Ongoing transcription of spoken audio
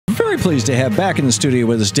Very pleased to have back in the studio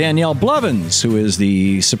with us Danielle Blevins, who is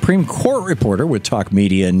the Supreme Court reporter with Talk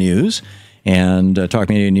Media News and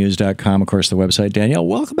talkmedianews.com, of course, the website. Danielle,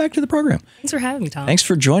 welcome back to the program. Thanks for having me, Tom. Thanks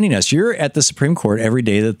for joining us. You're at the Supreme Court every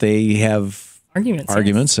day that they have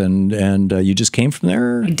arguments, yes. and you just came from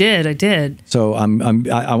there. I did. So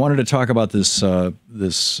I wanted to talk about this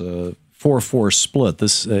 4-4 split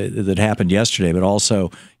that happened yesterday, but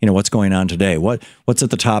also what's going on today. What's at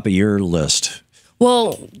the top of your list?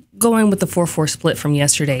 Well, going with the 4-4 split from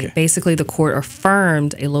yesterday, basically the court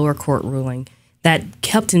affirmed a lower court ruling that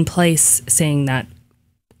kept in place saying that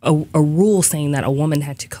a rule saying that a woman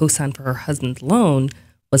had to co-sign for her husband's loan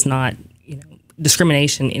was not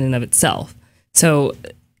discrimination in and of itself. So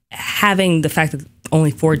having the fact that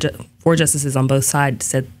only four justices on both sides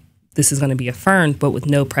said this is going to be affirmed, but with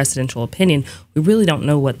no precedential opinion, we really don't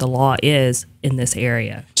know what the law is in this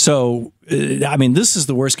area. So, I mean, this is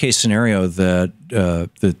the worst case scenario that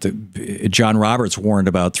John Roberts warned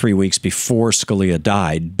about 3 weeks before Scalia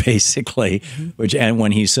died, basically, and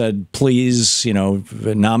when he said, please,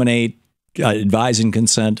 nominate, advise and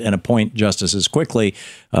consent and appoint justices quickly.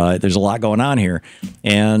 There's a lot going on here.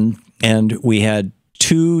 And we had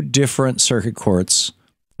two different circuit courts,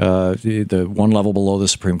 the one level below the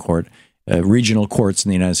Supreme Court, regional courts in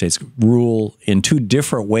the United States rule in two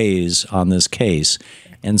different ways on this case.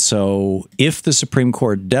 And so if the Supreme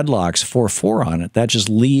Court deadlocks 4-4 on it, that just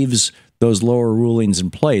leaves those lower rulings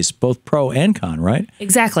in place, both pro and con, right?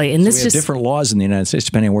 Exactly. And so this we have different laws in the United States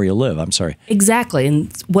depending on where you live. I'm sorry. Exactly.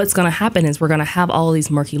 And what's going to happen is we're going to have all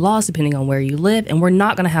these murky laws depending on where you live, and we're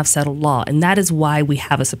not going to have settled law. And that is why we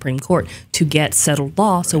have a Supreme Court, to get settled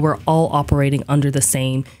law, so we're all operating under the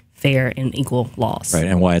same fair and equal laws. Right,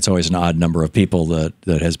 and why it's always an odd number of people that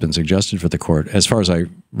has been suggested for the court, as far as I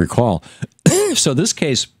recall. So this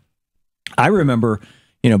case, I remember,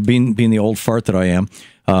 being the old fart that I am,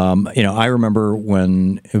 I remember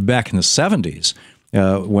when, back in the 70s,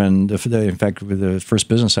 when, in fact, the first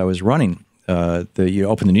business I was running, you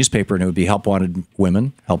open the newspaper and it would be help wanted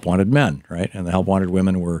women, help wanted men, right? And the help wanted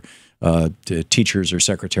women were teachers or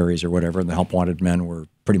secretaries or whatever, and the help wanted men were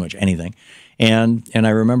pretty much anything. And I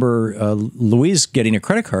remember Louise getting a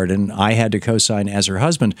credit card, and I had to co-sign as her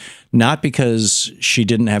husband, not because she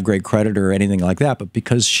didn't have great credit or anything like that, but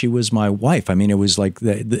because she was my wife. I mean, it was like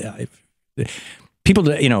people,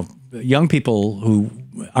 young people who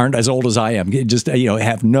aren't as old as I am, just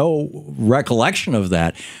have no recollection of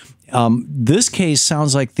that. This case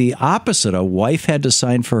sounds like the opposite. A wife had to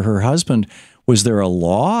sign for her husband. Was there a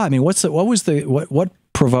law? I mean, what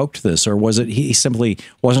provoked this, or was it he simply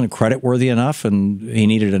wasn't credit worthy enough and he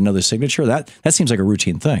needed another signature? That seems like a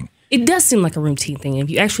routine thing. It does seem like a routine thing. If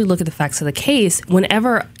you actually look at the facts of the case,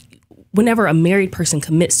 whenever a married person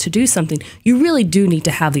commits to do something, you really do need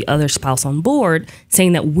to have the other spouse on board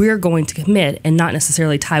saying that we're going to commit, and not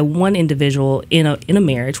necessarily tie one individual in a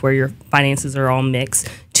marriage where your finances are all mixed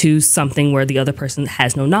to something where the other person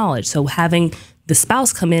has no knowledge. So having the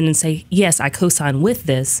spouse come in and say, yes, I co-sign with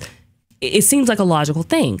this, it seems like a logical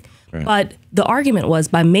thing. Right. But the argument was,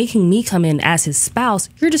 by making me come in as his spouse,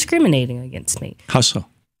 you're discriminating against me. How so?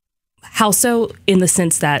 How so? In the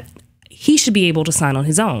sense that he should be able to sign on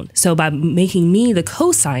his own. So by making me the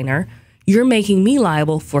co-signer, you're making me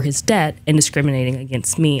liable for his debt and discriminating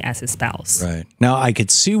against me as his spouse. Right. Now, I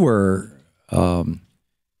could see where, not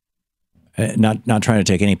trying to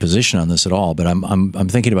take any position on this at all, but I'm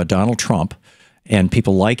thinking about Donald Trump and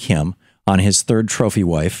people like him on his third trophy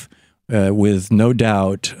wife. With no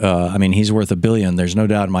doubt, I mean, he's worth $1 billion. There's no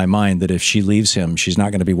doubt in my mind that if she leaves him, she's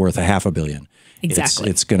not going to be worth $500 million. Exactly.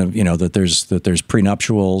 It's going to, that there's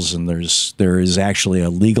prenuptials, and there is actually a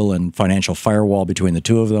legal and financial firewall between the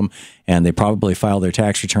two of them, and they probably file their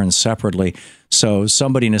tax returns separately. So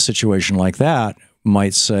somebody in a situation like that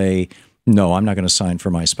might say, no, I'm not going to sign for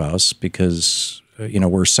my spouse because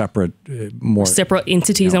we're separate, separate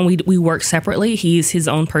entities, and we work separately. He's his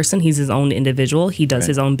own person. He's his own individual. He does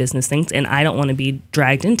his own business things, and I don't want to be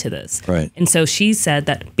dragged into this. Right. And so she said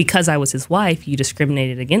that because I was his wife, you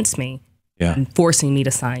discriminated against me, and forcing me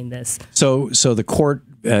to sign this. So the court,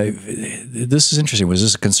 this is interesting. Was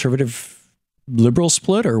this a conservative liberal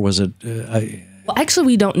split, or was it? Well, actually,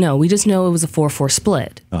 we don't know. We just know it was a 4-4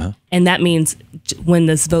 split. And that means when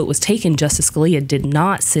this vote was taken, Justice Scalia did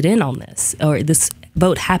not sit in on this, or this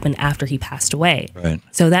vote happened after he passed away. Right.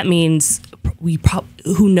 So that means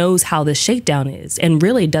who knows how this shakedown is. And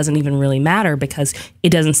really, it doesn't even really matter because it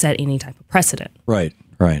doesn't set any type of precedent. Right,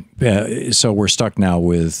 right. So we're stuck now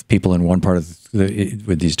with people in one part of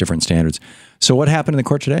with these different standards. So what happened in the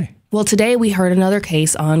court today? Well, today we heard another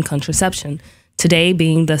case on contraception. Today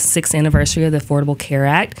being the 6th anniversary of the Affordable Care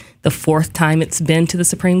Act, the 4th time it's been to the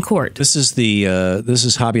Supreme Court. This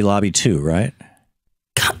is Hobby Lobby 2, right?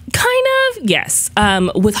 Kind of, yes.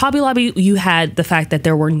 With Hobby Lobby, you had the fact that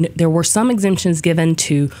there were some exemptions given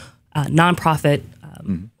to nonprofit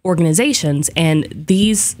organizations, and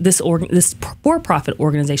this for-profit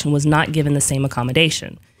organization was not given the same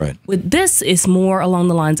accommodation. Right. With this, it's more along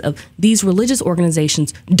the lines of these religious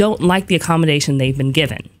organizations don't like the accommodation they've been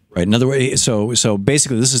given. Right. In other words, so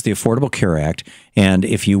basically, this is the Affordable Care Act, and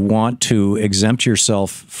if you want to exempt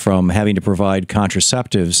yourself from having to provide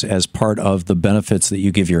contraceptives as part of the benefits that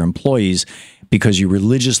you give your employees, because you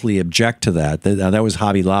religiously object to that. That was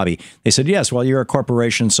Hobby Lobby. They said, yes, well, you're a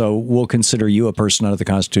corporation, so we'll consider you a person under the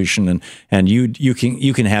Constitution, and you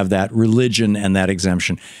can have that religion and that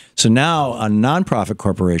exemption. So now a nonprofit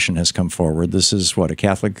corporation has come forward. This is what, a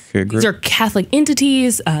Catholic group? These are Catholic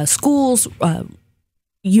entities, schools,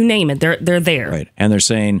 you name it. They're there. Right. And they're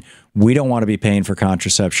saying, we don't want to be paying for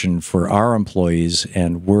contraception for our employees,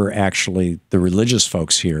 and we're actually the religious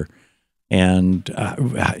folks here. And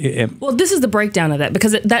well, this is the breakdown of that,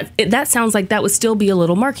 because that sounds like that would still be a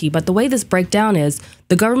little murky. But the way this breakdown is,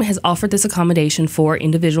 the government has offered this accommodation for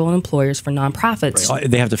individual employers for nonprofits. Right.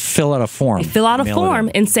 They have to fill out a form. They fill out a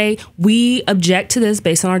form and say, we object to this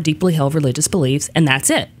based on our deeply held religious beliefs, and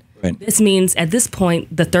that's it. Right. This means at this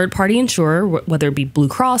point, the third-party insurer, whether it be Blue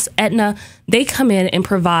Cross, Aetna, they come in and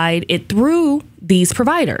provide it through these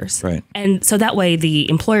providers. Right. And so that way the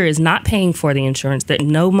employer is not paying for the insurance, that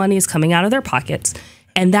no money is coming out of their pockets.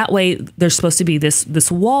 And that way there's supposed to be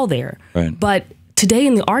this wall there. Right. But today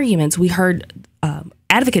in the arguments, we heard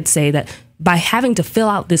advocates say that by having to fill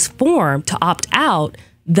out this form to opt out,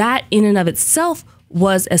 that in and of itself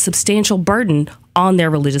was a substantial burden on their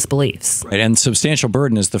religious beliefs. Right, and substantial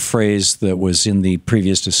burden is the phrase that was in the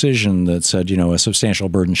previous decision that said, a substantial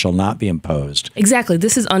burden shall not be imposed. Exactly.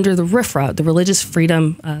 This is under the RFRA, the Religious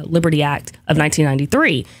Freedom Liberty Act of 1993.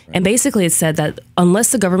 Right. And basically it said that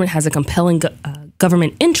unless the government has a compelling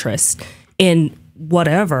government interest in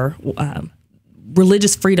whatever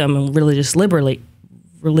religious freedom and religious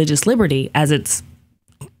liberty as it's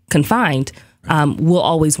confined, will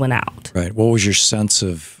always win out. Right. What was your sense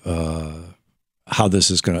of how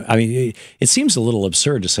this is going to? I mean, it seems a little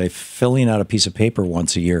absurd to say filling out a piece of paper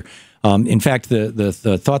once a year. In fact,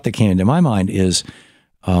 the thought that came into my mind is,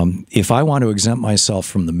 if I want to exempt myself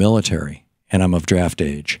from the military and I'm of draft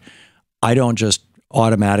age, I don't just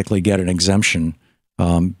automatically get an exemption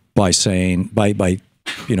by saying you've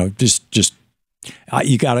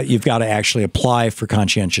got to actually apply for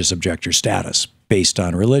conscientious objector status based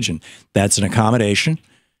on religion. That's an accommodation.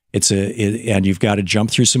 And you've got to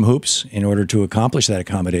jump through some hoops in order to accomplish that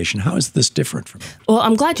accommodation. How is this different from that? Well,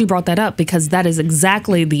 I'm glad you brought that up, because that is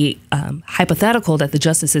exactly the hypothetical that the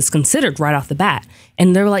justices considered right off the bat.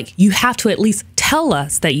 And they're like, you have to at least tell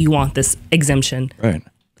us that you want this exemption, right,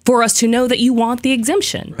 for us to know that you want the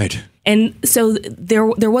exemption. Right. And so there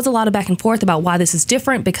was a lot of back and forth about why this is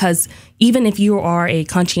different, because even if you are a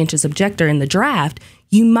conscientious objector in the draft,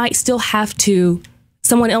 you might still have to,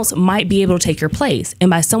 someone else might be able to take your place. And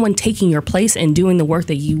by someone taking your place and doing the work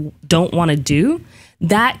that you don't want to do,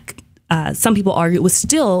 that some people argue was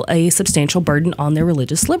still a substantial burden on their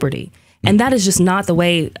religious liberty. And that is just not the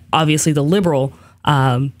way, obviously, the liberal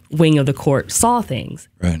wing of the court saw things.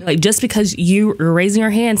 Right. Like, just because you are raising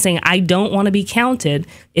your hand saying, I don't want to be counted,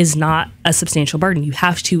 is not a substantial burden. You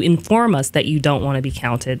have to inform us that you don't want to be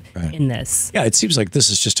counted in this. Yeah, it seems like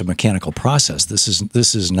this is just a mechanical process. This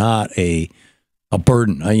is not a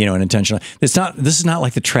burden, an intentional. This is not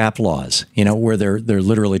like the TRAP laws, where they're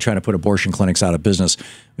literally trying to put abortion clinics out of business,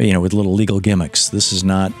 with little legal gimmicks. This is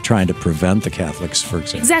not trying to prevent the Catholics, for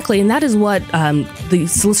example. Exactly, and that is what the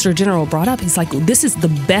Solicitor General brought up. He's like, this is the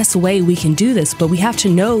best way we can do this, but we have to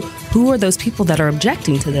know who are those people that are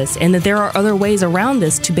objecting to this, and that there are other ways around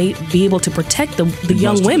this to be able to protect the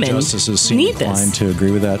young women who need this. Inclined to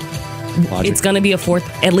agree with that logic. It's going to be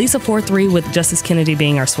at least a 4-3 with Justice Kennedy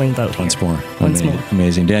being our swing vote here. Once more.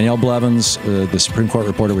 Amazing. Danielle Blevins, the Supreme Court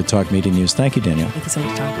reporter with Talk Media News. Thank you, Danielle. Thank you so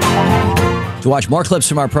much, Tom. To watch more clips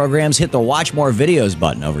from our programs, hit the Watch More Videos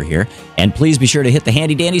button over here. And please be sure to hit the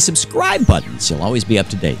handy-dandy subscribe button so you'll always be up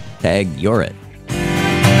to date. Tag, you're it.